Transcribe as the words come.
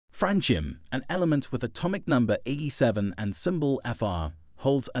Francium, an element with atomic number 87 and symbol Fr,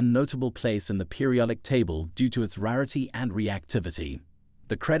 holds a notable place in the periodic table due to its rarity and reactivity.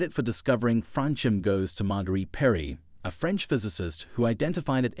 The credit for discovering francium goes to Marguerite Perry, a French physicist who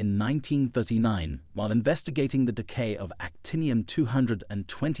identified it in 1939 while investigating the decay of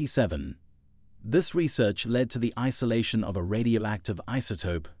actinium-227. This research led to the isolation of a radioactive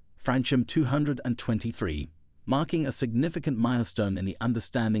isotope, Francium-223, marking a significant milestone in the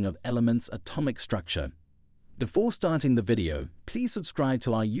understanding of elements' atomic structure. Before starting the video, please subscribe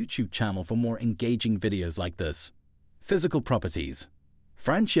to our YouTube channel for more engaging videos like this. Physical properties.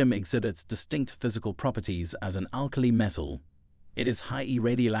 Francium exhibits distinct physical properties as an alkali metal. It is highly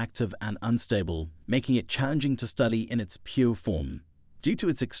radioactive and unstable, making it challenging to study in its pure form. Due to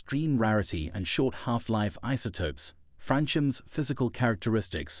its extreme rarity and short half-life isotopes, francium's physical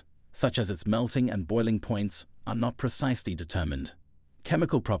characteristics, such as its melting and boiling points, are not precisely determined.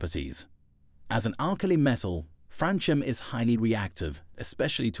 Chemical properties. As an alkali metal, francium is highly reactive,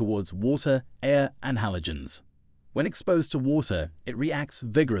 especially towards water, air, and halogens. When exposed to water, it reacts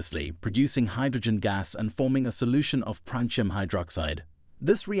vigorously, producing hydrogen gas and forming a solution of francium hydroxide.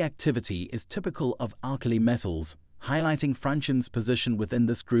 This reactivity is typical of alkali metals, highlighting francium's position within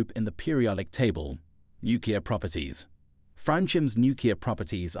this group in the periodic table. Nuclear properties. Francium's nuclear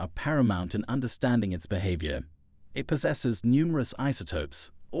properties are paramount in understanding its behavior. It possesses numerous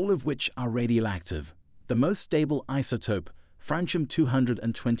isotopes, all of which are radioactive. The most stable isotope,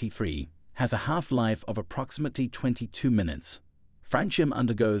 Francium-223, has a half-life of approximately 22 minutes. Francium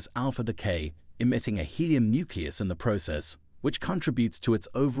undergoes alpha decay, emitting a helium nucleus in the process, which contributes to its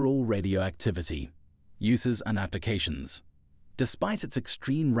overall radioactivity. Uses and applications. Despite its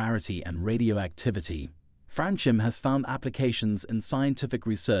extreme rarity and radioactivity, francium has found applications in scientific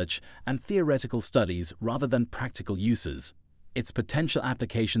research and theoretical studies rather than practical uses. Its potential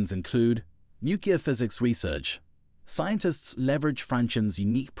applications include nuclear physics research. Scientists leverage francium's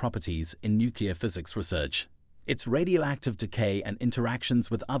unique properties in nuclear physics research. Its radioactive decay and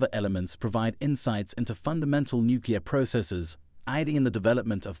interactions with other elements provide insights into fundamental nuclear processes, aiding in the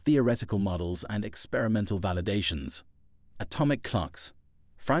development of theoretical models and experimental validations. Atomic clocks.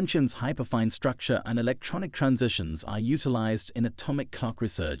 Francium's hyperfine structure and electronic transitions are utilized in atomic clock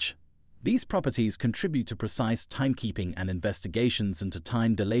research. These properties contribute to precise timekeeping and investigations into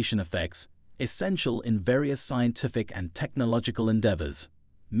time dilation effects, essential in various scientific and technological endeavors.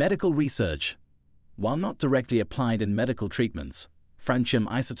 Medical research. While not directly applied in medical treatments, francium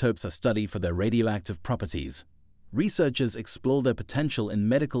isotopes are studied for their radioactive properties. Researchers explore their potential in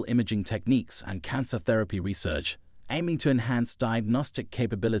medical imaging techniques and cancer therapy research, aiming to enhance diagnostic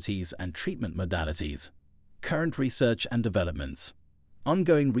capabilities and treatment modalities. Current research and developments.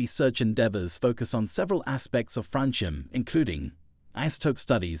 Ongoing research endeavors focus on several aspects of francium, including isotope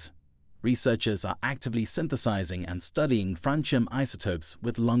studies. Researchers are actively synthesizing and studying francium isotopes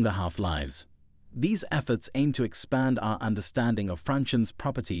with longer half-lives. These efforts aim to expand our understanding of francium's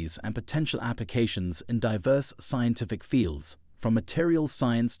properties and potential applications in diverse scientific fields, from materials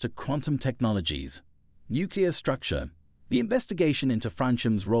science to quantum technologies. Nuclear structure. The investigation into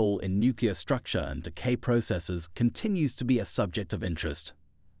francium's role in nuclear structure and decay processes continues to be a subject of interest.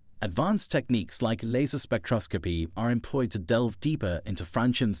 Advanced techniques like laser spectroscopy are employed to delve deeper into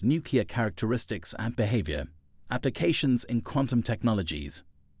francium's nuclear characteristics and behavior. Applications in quantum technologies.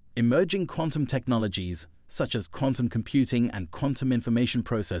 Emerging quantum technologies, such as quantum computing and quantum information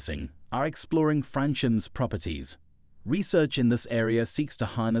processing, are exploring francium's properties. Research in this area seeks to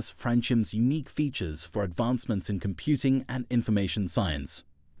harness francium's unique features for advancements in computing and information science.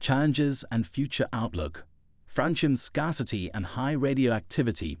 Challenges and future outlook. Francium's scarcity and high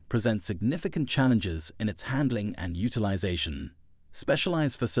radioactivity present significant challenges in its handling and utilization.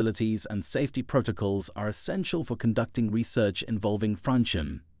 Specialized facilities and safety protocols are essential for conducting research involving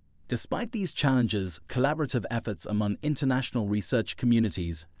francium. Despite these challenges, collaborative efforts among international research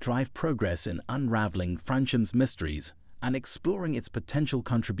communities drive progress in unraveling francium's mysteries and exploring its potential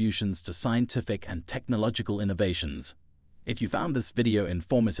contributions to scientific and technological innovations. If you found this video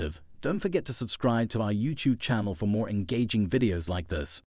informative, don't forget to subscribe to our YouTube channel for more engaging videos like this.